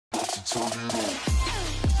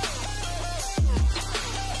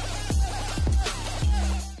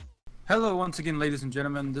Hello once again, ladies and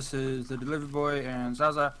gentlemen, this is the Delivery Boy and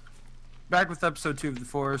XaXa, back with episode 2 of The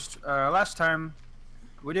Forest. Last time,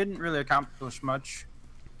 we didn't really accomplish much.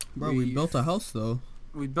 Bro, we built a house though.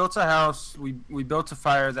 We built a house, we built a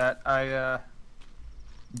fire that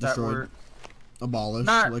Destroyed. Abolished,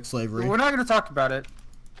 like slavery. We're not going to talk about it.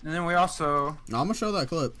 And then we also... No, I'm going to show that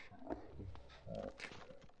clip.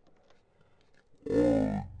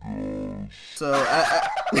 So,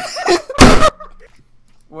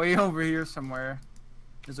 way over here somewhere.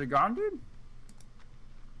 Is it gone, dude?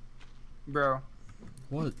 Bro.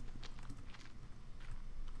 What?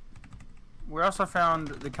 We also found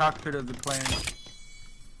the cockpit of the plane,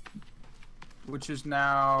 which is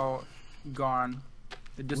now gone.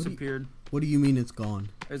 It disappeared. What do you mean it's gone?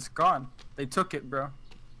 It's gone. They took it, bro.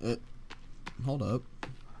 Hold up.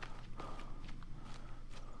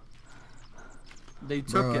 They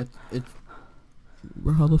took it.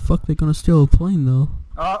 Bro, how the fuck they gonna steal a plane though?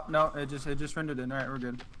 Oh no, it just rendered in. Alright, we're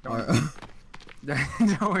good.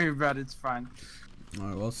 Don't worry about it. It's fine.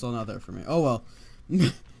 Alright, well, it's still not there for me. Oh well.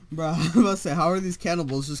 Bro, I was about to say, how are these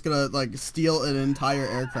cannibals just gonna like steal an entire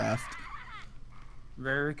aircraft?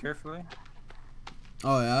 Very carefully.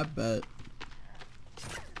 Oh yeah, I bet.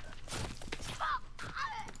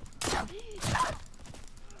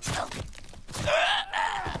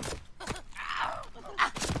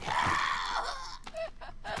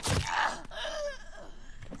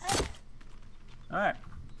 Alright.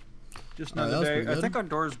 Just another day. I think our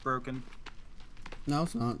door's broken. No,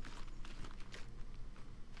 it's not.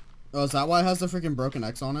 Oh, is that why it has the freaking broken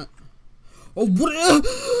X on it? Oh, what?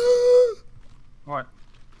 What?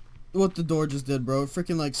 What the door just did, bro. It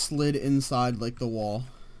freaking like slid inside like the wall.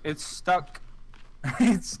 It's stuck.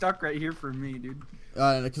 It's stuck right here for me, dude.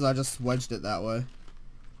 Because I just wedged it that way.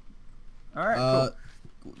 Alright, cool.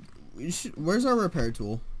 Where's our repair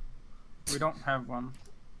tool? We don't have one.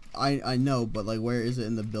 I know, but like where is it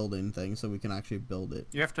in the building thing so we can actually build it?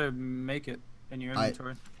 You have to make it in your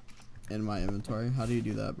inventory. In my inventory? How do you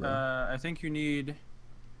do that, bro? I think you need...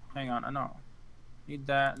 Hang on, I know. Need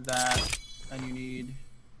that, and you need...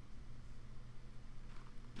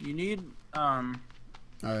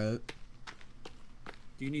 Alright.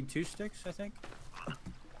 Do you need 2 sticks, I think?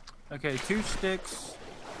 Okay, 2 sticks,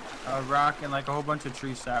 a rock, and like a whole bunch of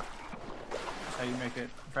tree sap. That's how you make it,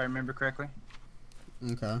 if I remember correctly.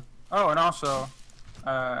 Okay. Oh, and also,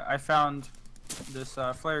 I found this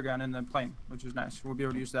flare gun in the plane, which is nice. We'll be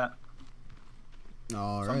able to use that.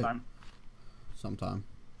 Alright. Sometime.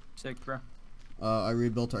 Sick, bro. I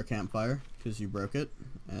rebuilt our campfire, because you broke it.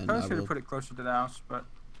 And I should have put it closer to the house, but...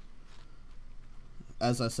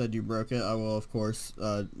 As I said, you broke it. I will, of course,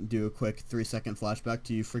 do a quick 3-second flashback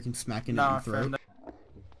to you freaking smacking it in the throat.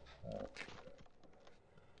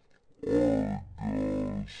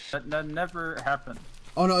 That never happened.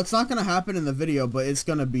 Oh no, it's not gonna happen in the video, but it's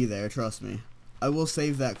gonna be there. Trust me. I will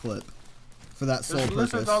save that clip for that sole purpose.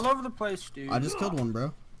 There's lizards all over the place, dude. I just killed one,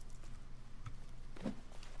 bro.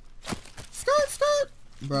 Skirt, skirt.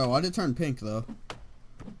 Bro, why did it turn pink though?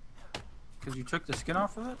 Because you took the skin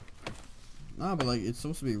off of it. Nah, but like it's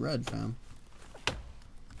supposed to be red, fam.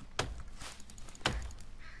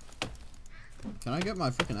 Can I get my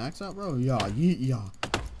freaking axe out, bro? Yeah, yeah.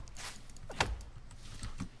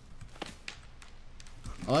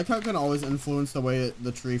 I like how it can always influence the way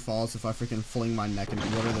the tree falls if I freaking fling my neck into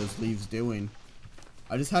what are those leaves doing.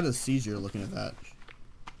 I just had a seizure looking at that.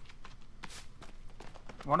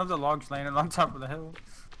 One of the logs landed on top of the hill.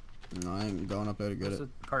 No, I ain't going up there to get it.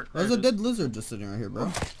 Cart. There's a dead lizard just sitting right here, bro.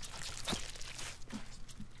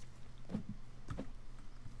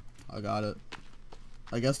 I got it.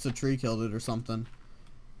 I guess the tree killed it or something.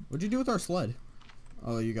 What'd you do with our sled?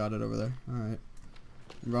 Oh, you got it over there. Alright.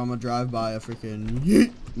 Bro, I'm gonna drive by a freaking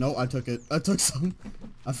yeet. No, I took it. I took some.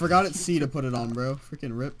 I forgot it's C to put it on, bro.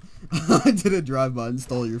 Freaking rip. I did a drive-by and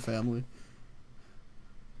stole your family.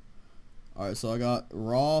 Alright, so I got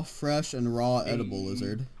raw, fresh, and raw edible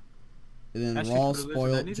lizard. And then raw,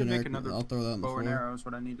 spoiled, generic. I'll throw that on the floor. Bow and arrow is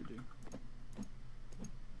what I need to do.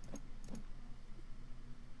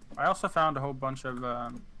 I also found a whole bunch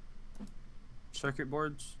of circuit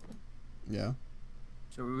boards. Yeah.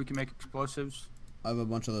 So we can make explosives. I have a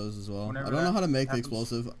bunch of those as well. Whenever I don't know how to make happens. the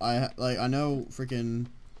explosive. I know freaking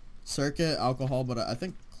circuit, alcohol, but I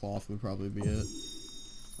think cloth would probably be it.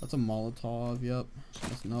 That's a Molotov. Yep.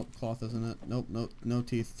 Nope, cloth isn't it? Nope, no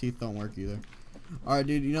teeth. Teeth don't work either. All right,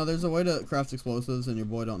 dude. You know there's a way to craft explosives, and your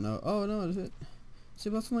boy don't know. Oh no, is it?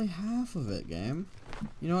 See, that's only half of it, game.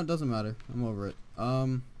 You know what? Doesn't matter. I'm over it.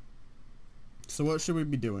 So what should we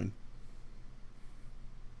be doing?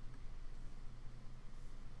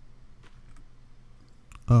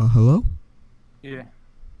 Hello? Yeah.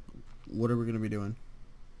 What are we gonna be doing?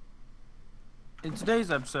 In today's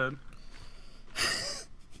episode,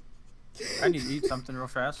 I need to eat something real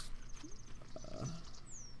fast.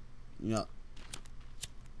 Yeah.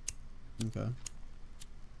 Okay.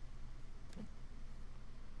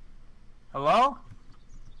 Hello?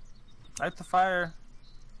 Light the fire.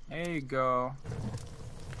 There you go.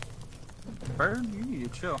 Bird, you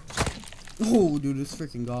need to chill. Oh, dude, it's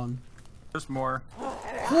freaking gone. There's more.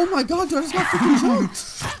 Oh my god, dude, I just got freaking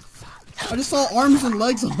choked. I just saw arms and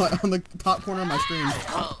legs on the top corner of my screen.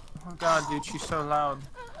 Oh god, dude, she's so loud.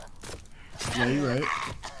 Yeah, you're right.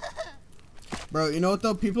 Bro, you know what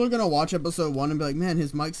though? People are gonna watch episode 1 and be like, man,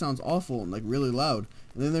 his mic sounds awful and like really loud.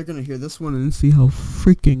 And then they're gonna hear this one and see how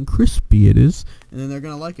freaking crispy it is. And then they're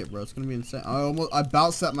gonna like it, bro. It's gonna be insane. I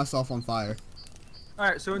about set myself on fire.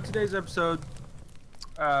 Alright, so in today's episode,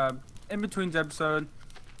 in between episode,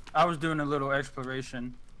 I was doing a little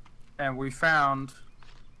exploration and we found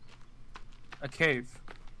a cave.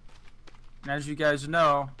 And as you guys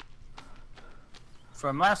know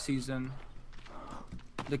from last season,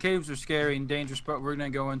 the caves are scary and dangerous, but we're gonna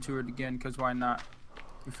go into it again because why not?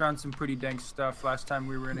 We found some pretty dank stuff last time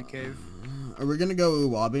we were in a cave. Are we gonna go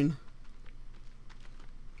UWABING?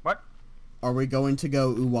 What? Are we going to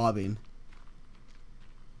go UWABING?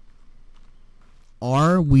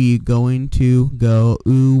 Are we going to go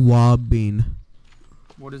UWABING?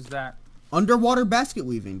 What is that? Underwater basket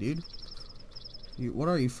weaving, dude. What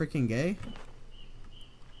are you, freaking gay?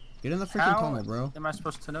 Get in the freaking tunnel, bro. Am I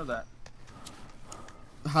supposed to know that?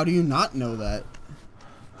 How do you not know that?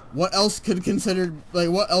 What else could consider, like,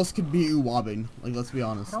 what else could be UWABING? Like, let's be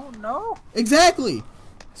honest. I don't know. Exactly!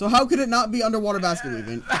 So how could it not be underwater basket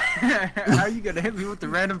weaving? How are you gonna hit me with the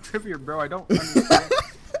random trivia, bro? I don't understand.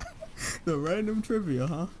 The random trivia,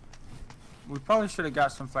 huh? We probably should have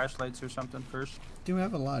got some flashlights or something first. Dude, we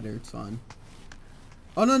have a ladder, it's fine.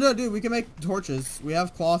 Oh, no, dude, we can make torches. We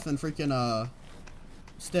have cloth and freaking,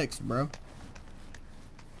 sticks, bro.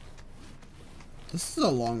 This is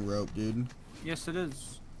a long rope, dude. Yes, it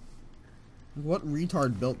is. What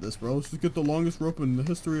retard built this, bro? Let's just get the longest rope in the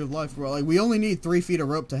history of life, bro. Like, we only need 3 feet of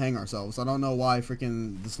rope to hang ourselves. I don't know why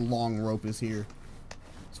freaking this long rope is here.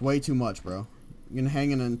 It's way too much, bro. You're gonna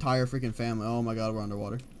hang an entire freaking family. Oh my god, we're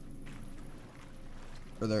underwater.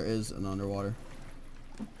 Or there is an underwater.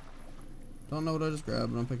 Don't know what I just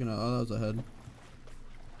grabbed, but I'm picking up. Oh, that was a head.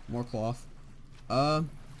 More cloth. Oh,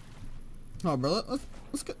 bro,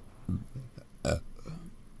 let's get...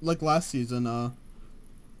 Like last season,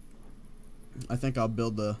 I think I'll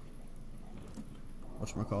build the...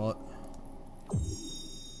 whatchamacallit.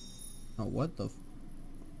 Oh, what the...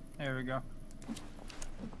 There we go.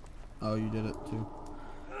 Oh, you did it too.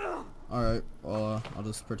 Alright, well, I'll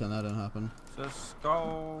just pretend that didn't happen. So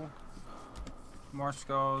skull... More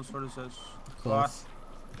skulls. What is this? Cloth.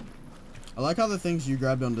 I like how the things you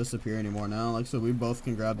grab don't disappear anymore now. Like, so we both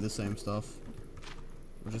can grab the same stuff.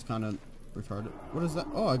 Which is kind of retarded. What is that?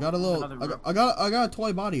 Oh, I got a little... I got a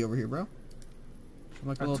toy body over here, bro. From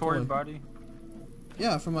like a toy body?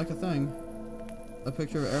 Yeah, from like a thing. A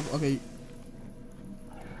picture of... Okay.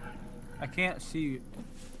 I can't see it.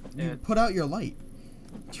 You put out your light.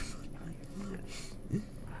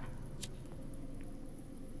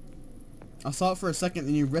 I saw it for a second,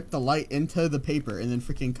 then you ripped the light into the paper and then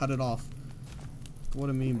freaking cut it off. What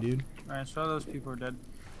a meme, dude. Alright, so those people are dead.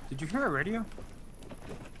 Did you hear a radio?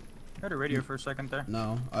 I heard a radio for a second there.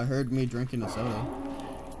 No, I heard me drinking a soda.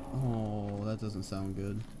 Oh, that doesn't sound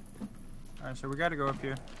good. Alright, so we gotta go up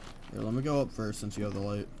here. Here, let me go up first since you have the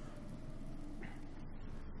light.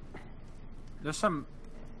 There's some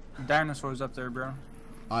dinosaurs up there, bro.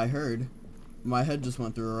 I heard. My head just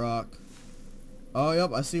went through a rock. Oh,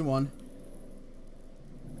 yep, I see one.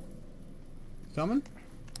 Coming?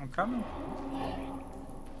 I'm coming.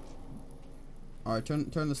 Alright, turn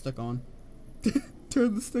the stick on.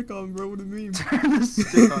 Turn the stick on, bro. What do you mean? Turn the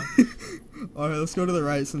stick on. Alright, let's go to the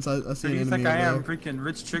right since I see an enemy. You think I am freaking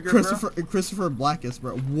Rich Trigger, bro? Christopher Blackest,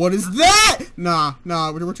 bro. What is that? Nah,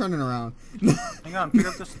 we're turning around. Hang on,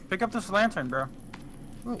 pick up this lantern, bro.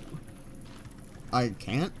 Oh. I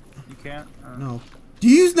can't? You can't? No. Do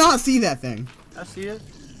you not see that thing? I see it.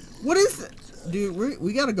 What is it? Dude,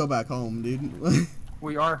 we gotta go back home, dude.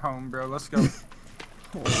 We are home, bro. Let's go.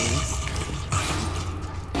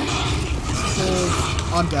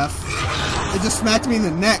 Oh, I'm deaf. It just smacked me in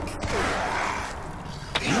the neck.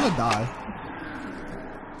 I'm gonna die.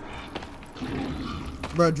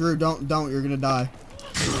 Bro, Drew, don't. You're gonna die.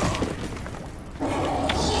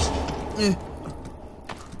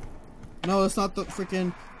 No, that's not the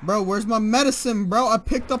freaking... Bro, where's my medicine, bro? I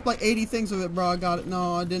picked up like 80 things of it, bro. I got it.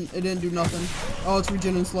 No, I didn't. It didn't do nothing. Oh, it's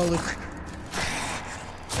regenerating slowly.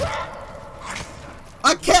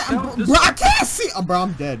 I can't, bro. I can't see. Oh, bro,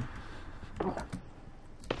 I'm dead.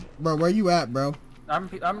 Bro, where you at, bro?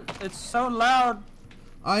 It's so loud.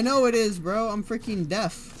 I know it is, bro. I'm freaking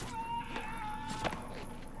deaf.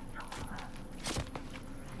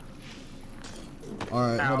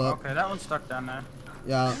 Alright, hold up. Okay, that one's stuck down there.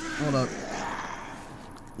 Yeah, hold up.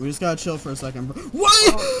 We just gotta chill for a second, bro.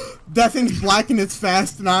 What? Oh. That thing's black and it's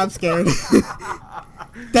fast and I'm scared.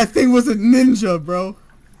 That thing was a ninja, bro.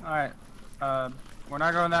 Alright, we're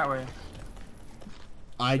not going that way.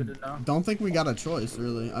 I don't think we got a choice,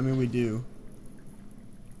 really. I mean, we do.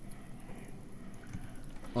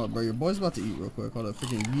 Oh, bro, your boy's about to eat real quick. Hold up,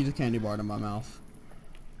 freaking eat a candy bar in my mouth.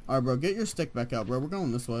 Alright, bro, get your stick back out, bro. We're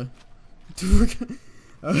going this way.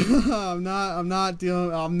 I'm not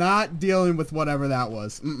dealing with whatever that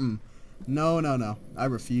was. No. I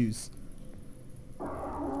refuse.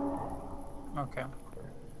 Okay.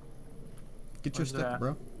 Get your stick,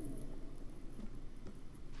 bro.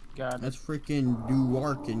 Got it. That's freaking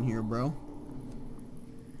Duark in here, bro.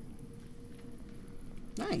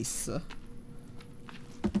 Nice. You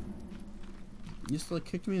just like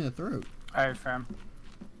kicked me in the throat. Alright, fam.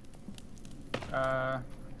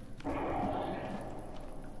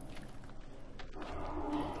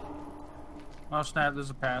 Oh snap, there's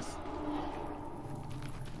a path.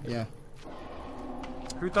 Yeah.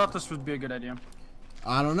 Who thought this would be a good idea?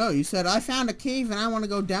 I don't know. You said, I found a cave and I want to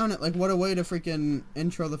go down it. Like, what a way to freaking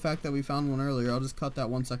intro the fact that we found one earlier. I'll just cut that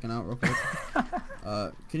 1 second out real quick.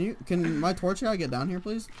 Can my torch guy get down here,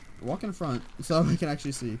 please? Walk in front so I can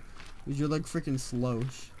actually see. Because you're like freaking slow.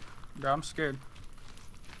 Bro, I'm scared.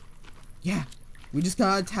 Yeah. We just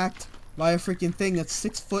got attacked by a freaking thing that's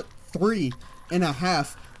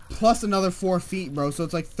 6'3.5" plus another 4 feet, bro. So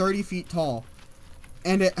it's like 30 feet tall.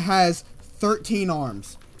 And it has 13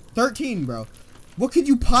 arms. 13, bro. What could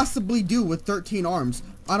you possibly do with 13 arms?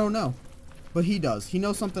 I don't know. But he does. He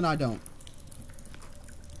knows something I don't.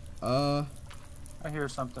 I hear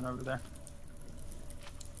something over there.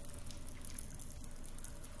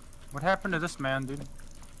 What happened to this man, dude?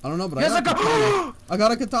 I don't know, but I got a katana. I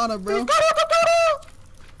got a katana, bro. He's got a katana!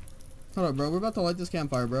 Hold up, bro. We're about to light this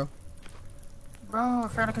campfire, bro. Bro, I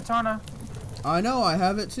found a katana. I know, I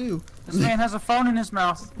have it too. This man has a phone in his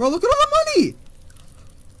mouth. Bro, look at all the money!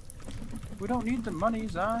 We don't need the money,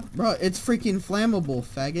 Zon. Bro, it's freaking flammable,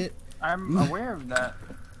 faggot. I'm aware of that.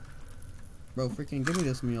 Bro, freaking give me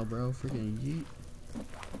this meal, bro. Freaking yeet.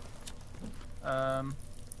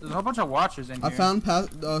 There's a whole bunch of watches in here. I found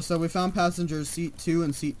so we found passengers seat 2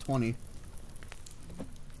 and seat 20.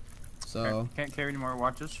 So okay. Can't carry any more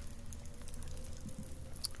watches.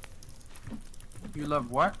 You love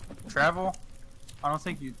what? Travel? I don't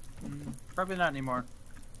think you. Probably not anymore.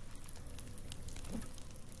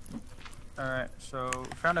 Alright, so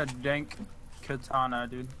found a dank katana,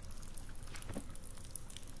 dude.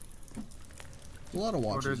 A lot of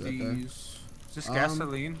watches What are right there. these? Is this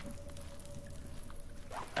gasoline?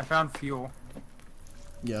 I found fuel.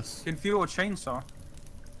 Yes. Can fuel a chainsaw.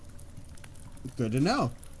 Good to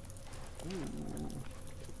know. Ooh.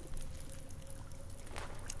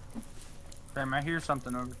 Damn, I hear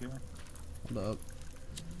something over here. Hold up.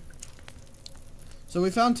 So we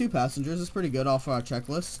found 2 passengers. It's pretty good off our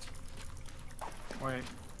checklist. Wait.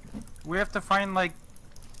 We have to find like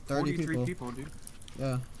 30 43 people, dude.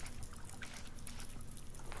 Yeah.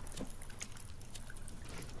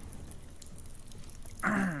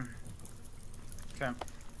 Okay.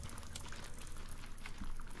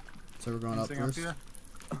 So we're going Anything up first. Up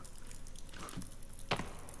here?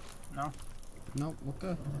 No? Nope,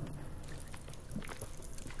 okay.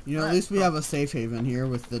 You know, at least we have a safe haven here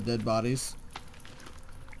with the dead bodies.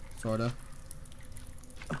 Sorta.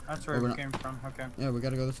 That's where we came from, okay. Yeah, we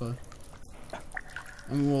gotta go this way.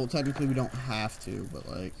 I mean, well, technically we don't have to, but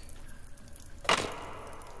like...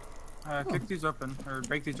 Kick these open, or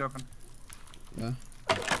break these open. Yeah.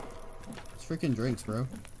 It's freaking drinks, bro.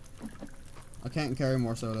 I can't carry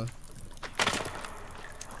more soda.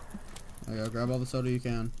 There you go, grab all the soda you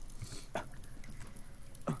can.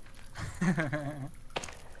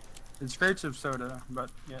 It's great of soda, but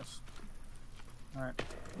yes. Alright.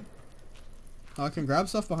 Oh, I can grab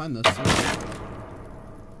stuff behind this.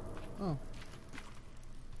 Oh.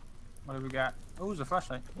 What do we got? Oh, there's a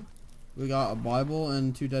flashlight. We got a Bible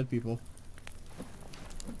and 2 dead people.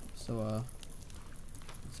 So,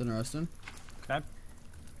 it's interesting. Okay.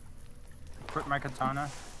 Equip my katana.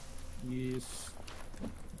 Yes.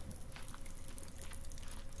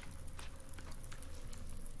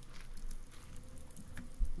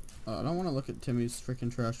 I don't want to look at Timmy's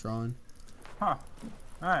freaking trash drawing. Huh.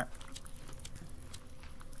 Alright.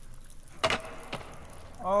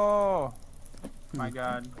 Oh my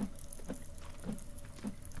god.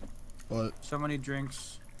 What? So many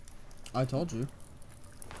drinks. I told you.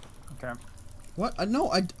 Okay. What?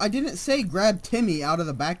 No, I didn't say grab Timmy out of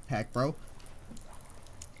the backpack, bro.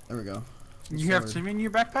 There we go. You have Timmy in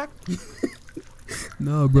your backpack?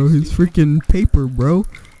 No, bro, his freaking paper, bro.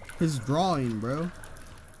 His drawing, bro.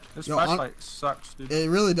 This flashlight sucks, dude. It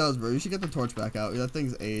really does, bro. You should get the torch back out. That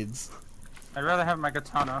thing's AIDS. I'd rather have my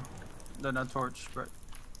katana than a torch, but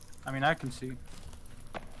I mean, I can see.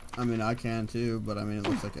 I mean, I can too, but I mean, it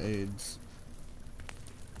looks like AIDS.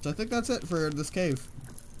 So I think that's it for this cave.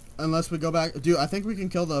 Unless we go back. Dude, I think we can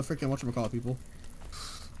kill the freaking whatchamacallit people.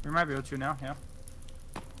 We might be able to now, yeah.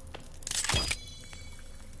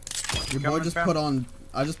 Your boy just put on.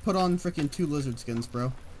 I just put on freaking 2 lizard skins, bro.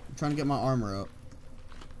 I'm trying to get my armor up.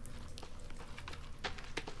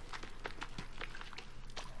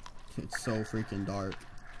 It's so freaking dark.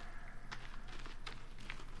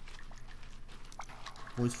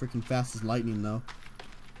 Boy's freaking fast as lightning, though.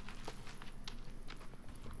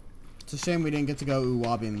 It's a shame we didn't get to go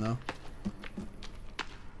UWABING, though.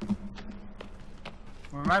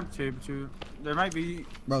 We might be able to. There might be.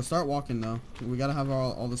 Bro, start walking, though. We gotta have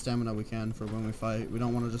all the stamina we can for when we fight. We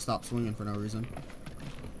don't want to just stop swinging for no reason.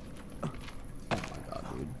 Oh my god,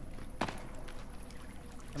 dude.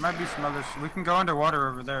 There might be some others. We can go underwater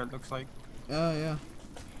over there, it looks like. Yeah.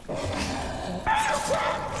 Well,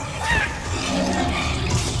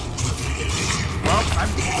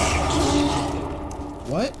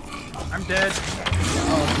 What? I'm dead.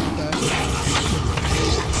 Oh, okay.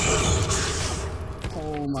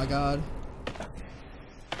 Oh my god.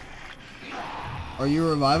 Are you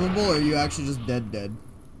revivable or are you actually just dead?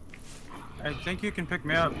 I think you can pick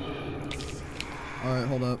me up. Alright,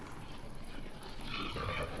 hold up.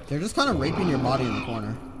 They're just kind of raping your body in the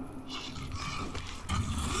corner.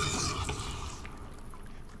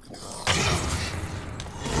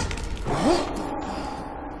 What?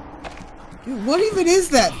 Dude, what even is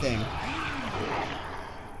that thing?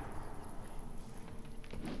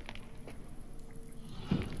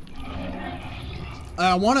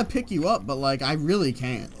 I want to pick you up, but like, I really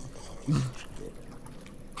can't.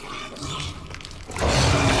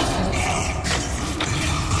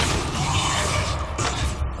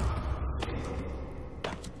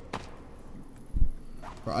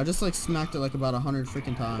 Bro, I just like smacked it like about 100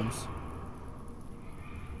 freaking times.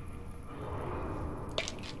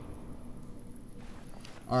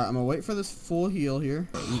 Alright, I'm gonna wait for this full heal here.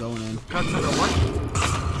 I'm going in. Don't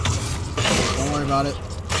worry about it.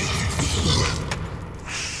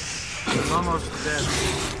 I'm almost dead.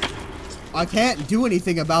 I can't do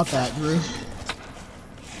anything about that, Drew.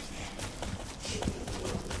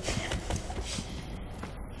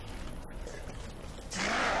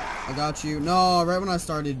 I got you. No, right when I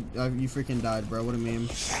started, you freaking died, bro. What a meme.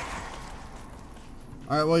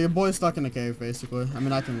 Alright, well, your boy's stuck in the cave, basically. I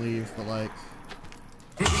mean, I can leave, but like...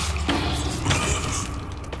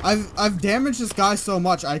 I've damaged this guy so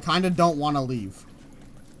much, I kind of don't want to leave.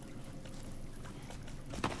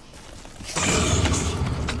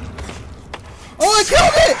 Oh, I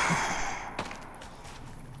killed it!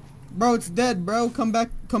 Bro, it's dead, bro. Come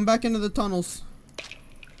back into the tunnels.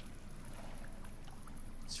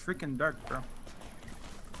 It's freaking dark, bro.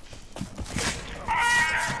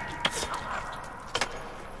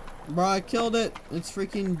 Bro, I killed it. It's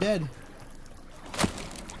freaking dead.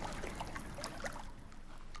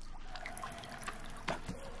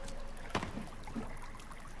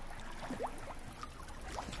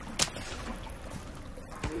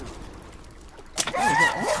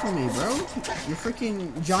 Me, bro. Your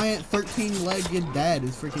freaking giant 13-legged dad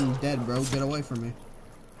is freaking dead, bro. Get away from me.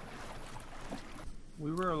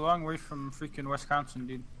 We were a long way from freaking Wisconsin,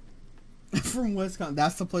 dude. From Wisconsin?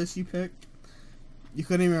 That's the place you picked? You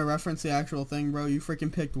couldn't even reference the actual thing, bro. You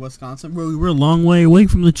freaking picked Wisconsin. Bro, we were a long way away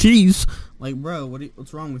from the cheese. Like, bro,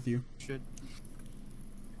 what's wrong with you? Shit.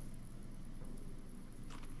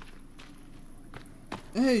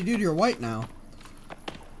 Hey, dude, you're white now.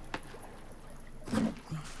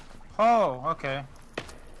 Oh, okay.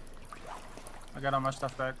 I got all my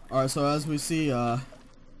stuff back. Alright, so as we see,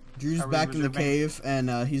 Drew's back in the cave, and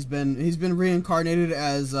he's been reincarnated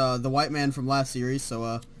as the white man from last series,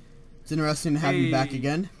 so it's interesting to have you back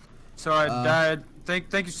again. So I died.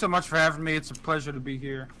 Thank you so much for having me. It's a pleasure to be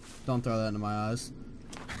here. Don't throw that into my eyes.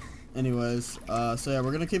 Anyways, so yeah,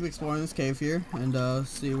 we're gonna keep exploring this cave here and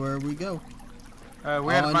see where we go.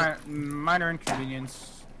 We had a minor inconvenience.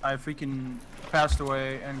 I freaking passed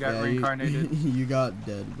away and got reincarnated. You got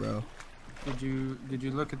dead, bro. Did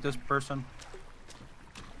you look at this person?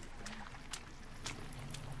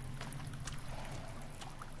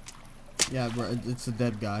 Yeah, bro, it's a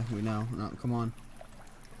dead guy. We know. No, come on.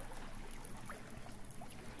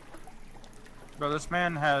 Bro, this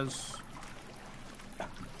man has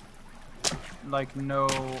like no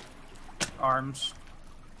arms.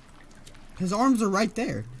 His arms are right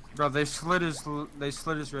there. Bro, they slid his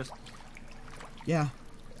wrist. Yeah,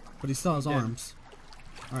 but he still has arms.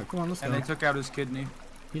 All right, come on, let's go. And they took out his kidney.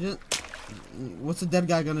 He didn't. What's a dead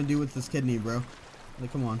guy gonna do with his kidney, bro?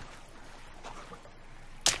 Like, come on.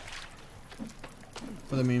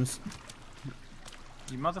 For the memes.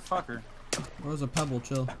 You motherfucker. Where's a pebble?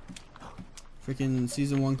 Chill. Freaking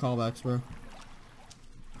season 1 callbacks, bro.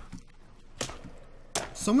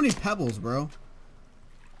 So many pebbles, bro.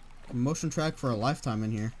 Motion track for a lifetime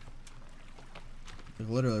in here. Like,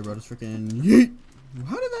 literally, bro, just freaking yeet.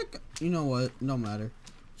 How did that go? You know what? No matter.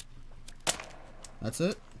 That's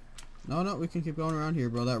it? No, we can keep going around here,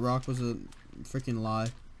 bro. That rock was a freaking lie.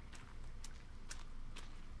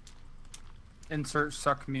 Insert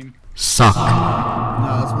suck meme. Suck.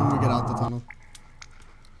 No, that's when we get out the tunnel.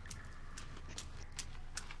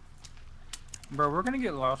 Bro, we're gonna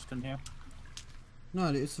get lost in here. No,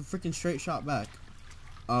 it's a freaking straight shot back.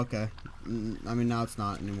 Okay. I mean, now it's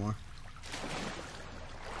not anymore.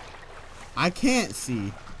 I can't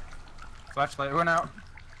see. Flashlight went out.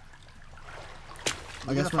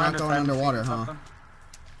 I guess we're not going underwater, huh?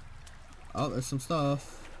 Oh, there's some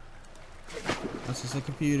stuff. That's just a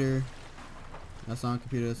computer. That's not a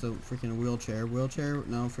computer, that's a freaking wheelchair. Wheelchair?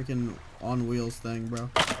 No, freaking on wheels thing, bro.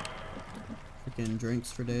 Freaking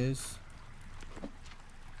drinks for days.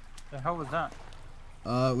 The hell was that?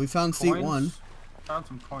 We found seat 1. Found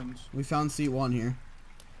some coins. We found seat 1 here.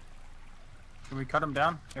 Can we cut him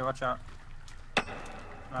down? Here, watch out.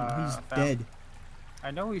 He's dead. I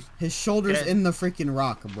know he's His shoulder's dead. in the freaking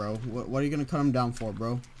rock, bro. What are you gonna cut him down for,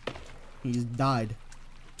 bro? He's died.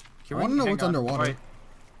 I wanna know what's underwater.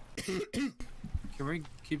 Can we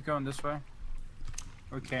keep going this way?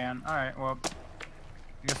 We can. Alright, well,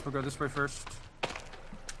 I guess we'll go this way first.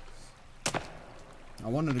 I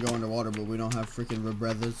wanted to go underwater, but we don't have freaking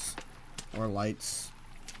rebreathers or lights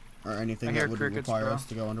or anything that would require us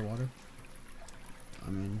to go underwater. I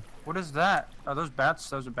mean... What is that? Are those bats?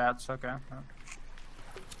 Those are bats. Okay.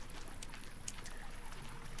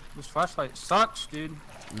 This flashlight sucks, dude.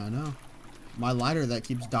 I know. My lighter that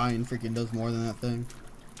keeps dying freaking does more than that thing.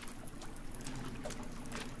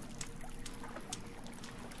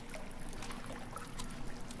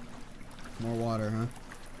 More water, huh?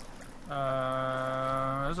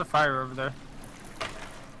 There's a fire over there.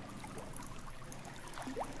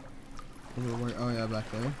 Oh yeah,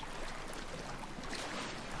 back there.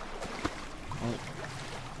 Oh,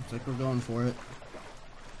 looks like we're going for it.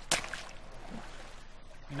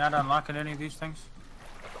 You're not unlocking any of these things?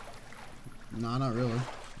 Nah, not really.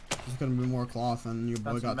 Just gonna be more cloth, and your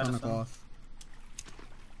boy got a ton of cloth.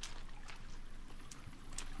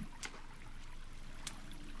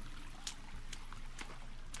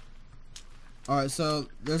 Alright, so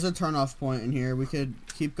there's a turn-off point in here. We could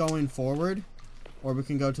keep going forward, or we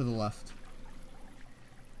can go to the left.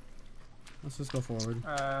 Let's just go forward.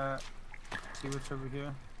 See what's over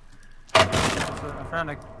here. I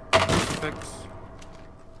found a crucifix.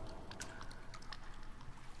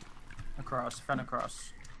 I found a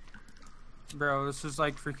cross. Bro, this is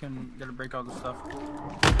like freaking gotta break all this stuff.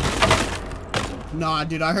 Nah,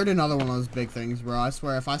 dude, I heard another one of those big things, bro. I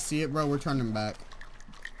swear, if I see it, bro, we're turning back.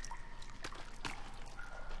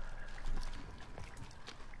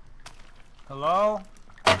 Hello?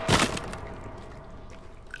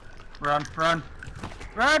 Run, run,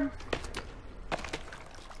 run!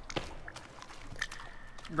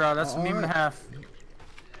 Bro, that's a meme and a half.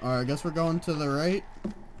 Alright, I guess we're going to the right.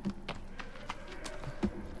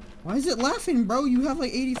 Why is it laughing, bro? You have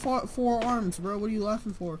like 84 arms, bro. What are you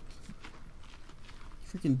laughing for?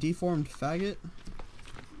 Freaking deformed faggot.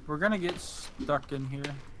 We're gonna get stuck in here.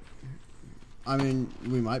 I mean,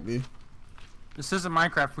 we might be. This isn't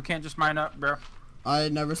Minecraft. We can't just mine up, bro. I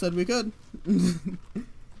never said we could.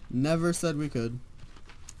 Never said we could.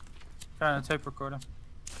 Found a tape recorder.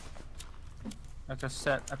 A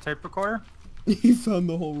cassette. A tape recorder? You found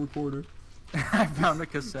the whole recorder. I found the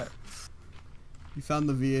cassette. You found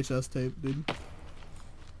the VHS tape, dude.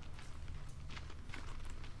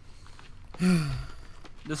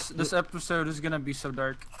 This episode is gonna be so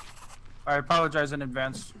dark. I apologize in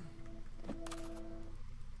advance.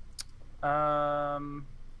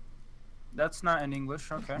 That's not in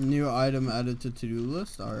English. Okay. New item added to to-do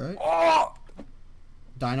list. All right. Oh!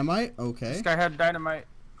 Dynamite. Okay. This guy had dynamite.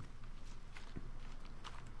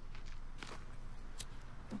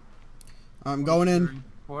 I'm going in.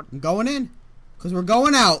 What? I'm going in. Because we're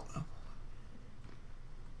going out.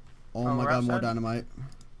 Oh my we're god, more outside? dynamite.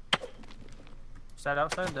 Is that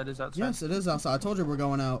outside? That is outside. Yes, it is outside. I told you we're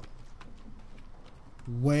going out.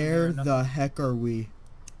 Where the heck are we?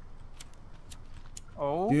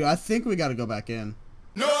 Oh. Dude, I think we gotta go back in.